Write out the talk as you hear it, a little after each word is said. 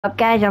Up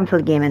guys, I'm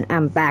Phil Gaming.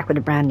 I'm back with a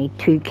brand new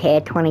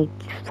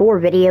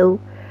 2K24 video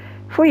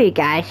for you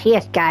guys.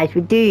 Yes guys,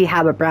 we do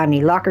have a brand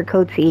new locker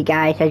code for you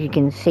guys. As you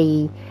can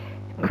see,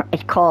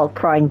 it's called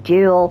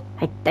CrownJewel.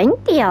 I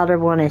think the other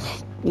one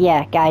is,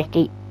 yeah guys,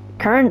 the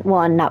current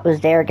one that was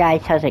there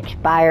guys has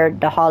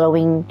expired. The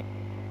Halloween,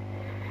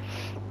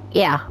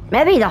 yeah,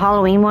 maybe the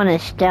Halloween one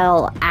is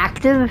still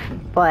active,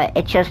 but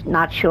it's just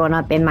not showing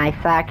up in my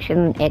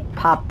faction. It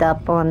popped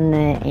up on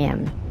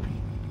the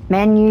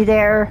menu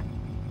there.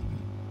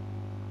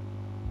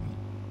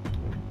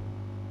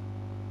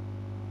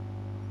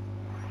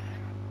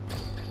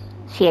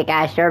 So yeah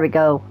guys, there we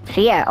go.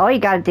 So yeah, all you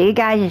gotta do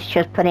guys is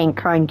just put in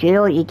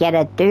CrownJewel. You get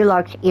a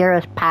Deluxe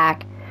Eras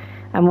pack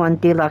and one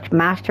Deluxe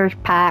Masters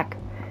pack.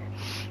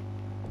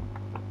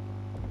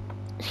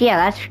 So yeah,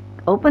 let's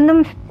open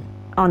them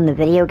on the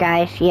video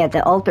guys. So yeah,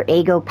 the Alter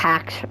Ego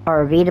packs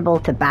are available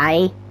to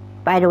buy,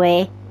 by the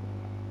way.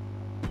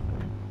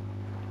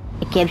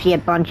 It gives you a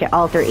bunch of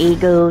Alter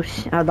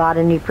Egos, a lot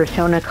of new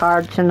Persona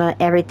cards and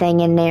everything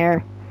in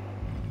there.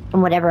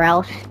 And whatever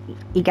else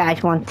you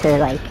guys want to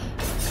like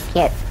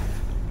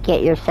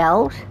get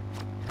yourselves.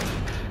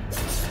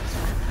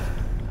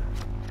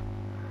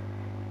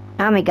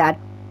 And we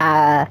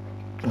gotta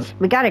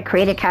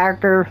create a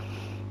character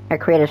or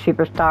create a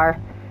superstar.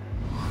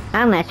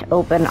 And let's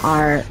open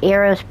our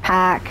Eras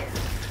pack.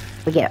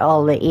 We get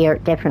all the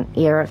different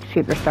era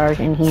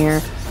superstars in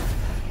here.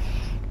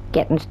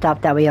 Getting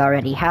stuff that we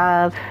already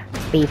have.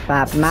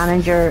 BFAB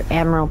Manager,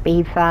 Emerald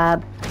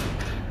BFAB.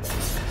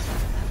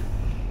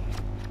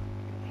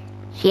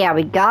 So yeah,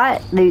 we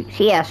got the,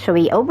 so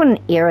we open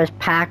Eras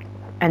pack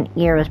and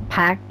Eras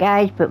pack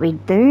guys, but we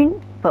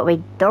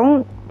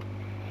don't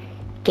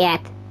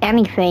get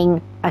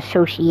anything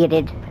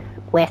associated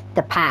with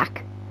the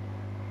pack.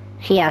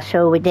 So yeah,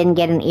 so we didn't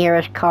get an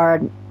Eras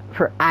card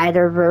for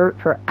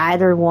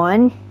either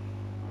one.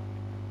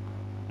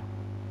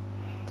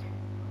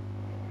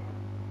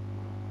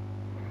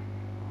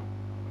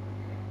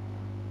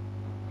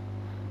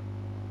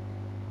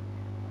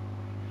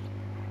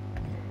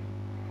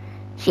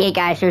 So yeah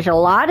guys, there's a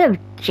lot of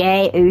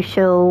Jey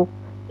Uso.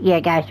 Yeah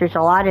guys, there's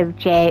a lot of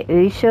Jey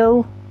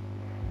Uso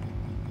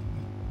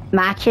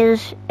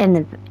matches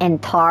in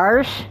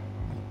TARS.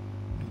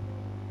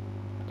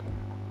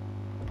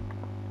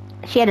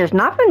 So yeah, there's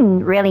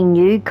nothing really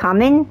new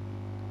coming,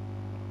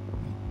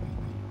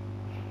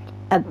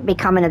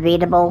 becoming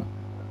available.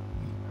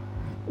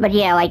 But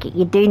yeah, like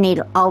you do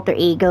need Alter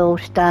Ego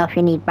stuff.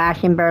 You need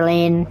Bash in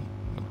Berlin.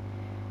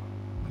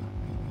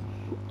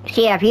 So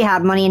yeah, if you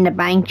have Money in the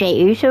Bank Jey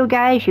Uso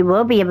guys, you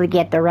will be able to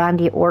get the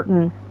Randy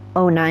Orton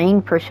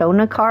 09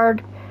 Persona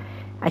card.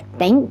 I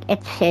think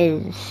that's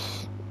his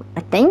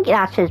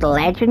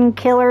Legend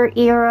Killer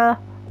era,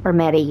 or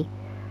maybe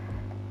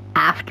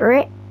after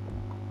it.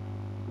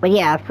 But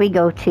yeah, if we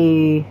go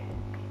to,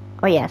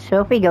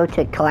 if we go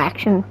to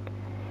collection,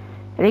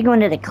 if we go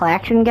into the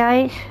collection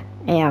guys,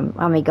 and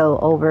we go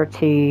over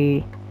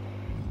to,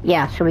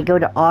 so we go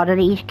to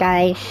oddities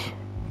guys.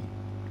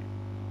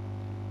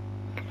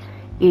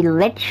 You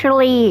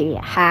literally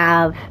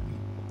have,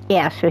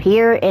 so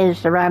here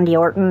is the Randy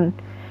Orton.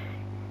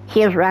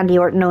 Here's Randy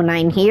Orton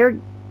 09 here,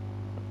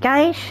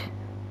 guys.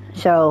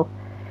 So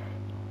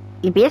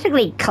you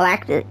basically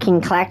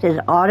can collect as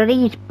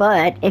oddities,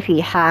 but if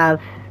you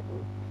have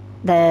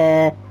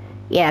the,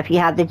 if you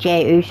have the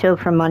Jey Uso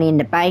from Money in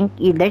the Bank,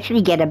 you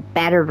literally get a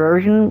better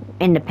version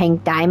in the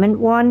Pink Diamond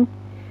one.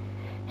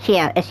 So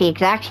yeah, it's the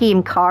exact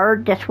same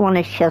card. This one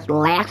is just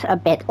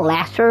a bit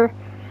lesser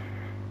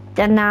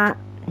than that.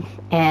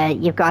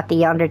 You've got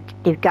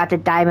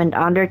the Diamond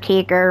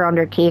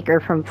Undertaker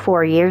from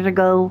 4 years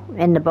ago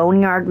in the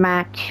Boneyard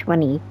match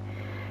when he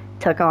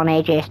took on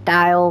AJ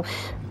Styles.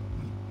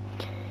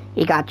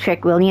 You got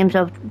Trick Williams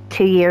of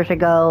 2 years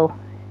ago.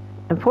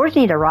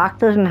 Unfortunately, The Rock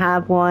doesn't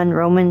have one.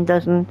 Roman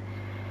doesn't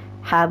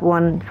have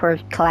one for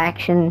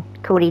collection.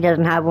 Cody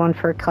doesn't have one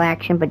for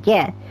collection. But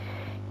yeah,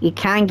 you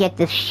can get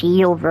the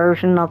Shield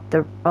version of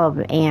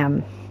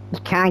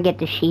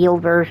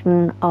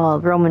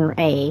Roman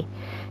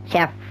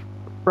Seth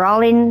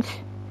Rollins.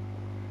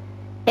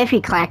 If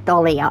you collect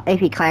all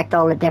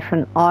the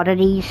different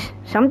oddities,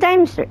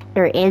 sometimes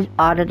there is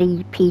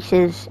oddity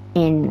pieces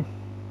in.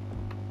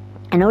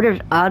 I know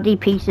there's oddity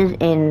pieces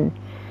in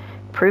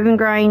Proving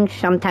Grounds.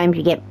 Sometimes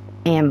you get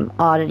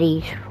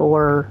oddities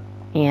for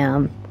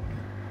the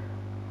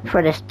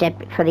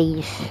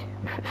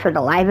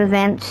live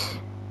events.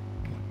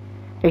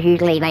 There's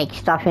usually like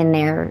stuff in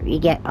there. You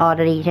get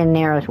oddities in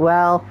there as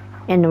well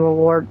in the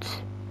rewards.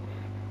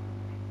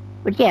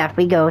 But yeah, if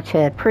we go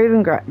to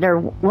Proving Ground, there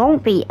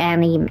won't be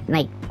any,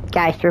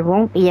 there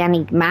won't be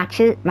any match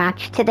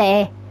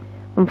today.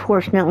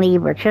 Unfortunately,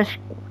 we're just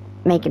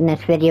making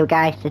this video,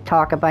 guys, to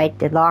talk about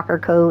the locker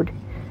code.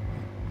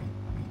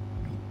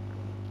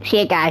 So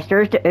yeah, guys,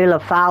 there's the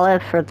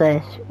Ulafala for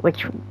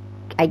which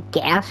I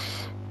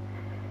guess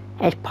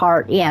is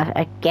part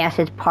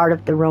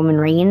of the Roman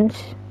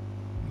Reigns.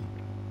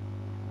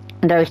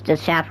 And there's the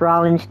Seth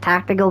Rollins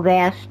tactical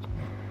vest.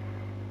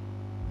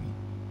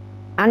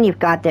 And you've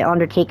got the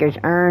Undertaker's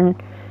urn.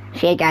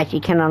 So yeah, guys,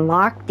 you can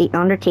unlock the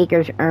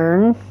Undertaker's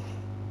urn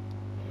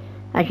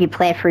as you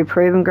play through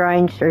Proving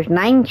Grounds. There's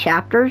 9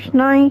 chapters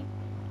now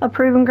of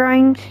Proving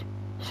Grounds.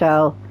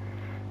 So,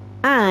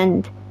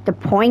 and the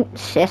point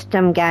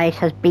system, guys,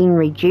 has been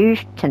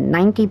reduced to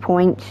 90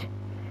 points.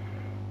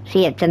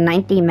 See, it's a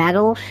 90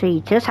 medals, so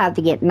you just have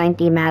to get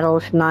 90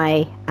 medals.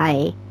 Now,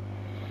 I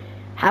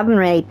haven't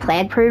really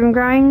played Proving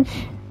Grounds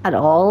at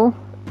all.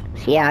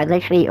 So yeah, I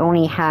literally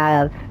only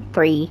have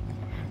 3.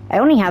 I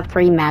only have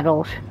 3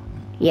 medals.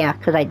 Yeah,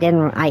 because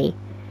I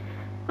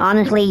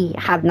honestly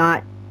have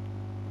not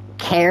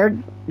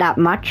cared that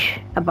much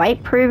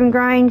about Proving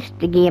Grounds.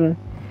 The game,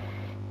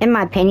 in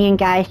my opinion,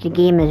 guys, the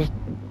game is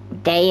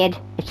dead.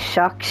 It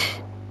sucks.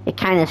 It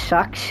kind of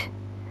sucks.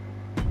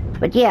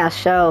 But yeah,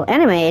 so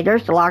anyway,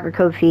 there's the locker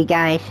code for you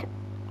guys.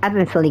 I've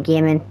been Philly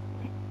Gaming,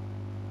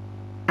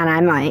 and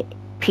I'm out.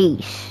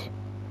 Peace.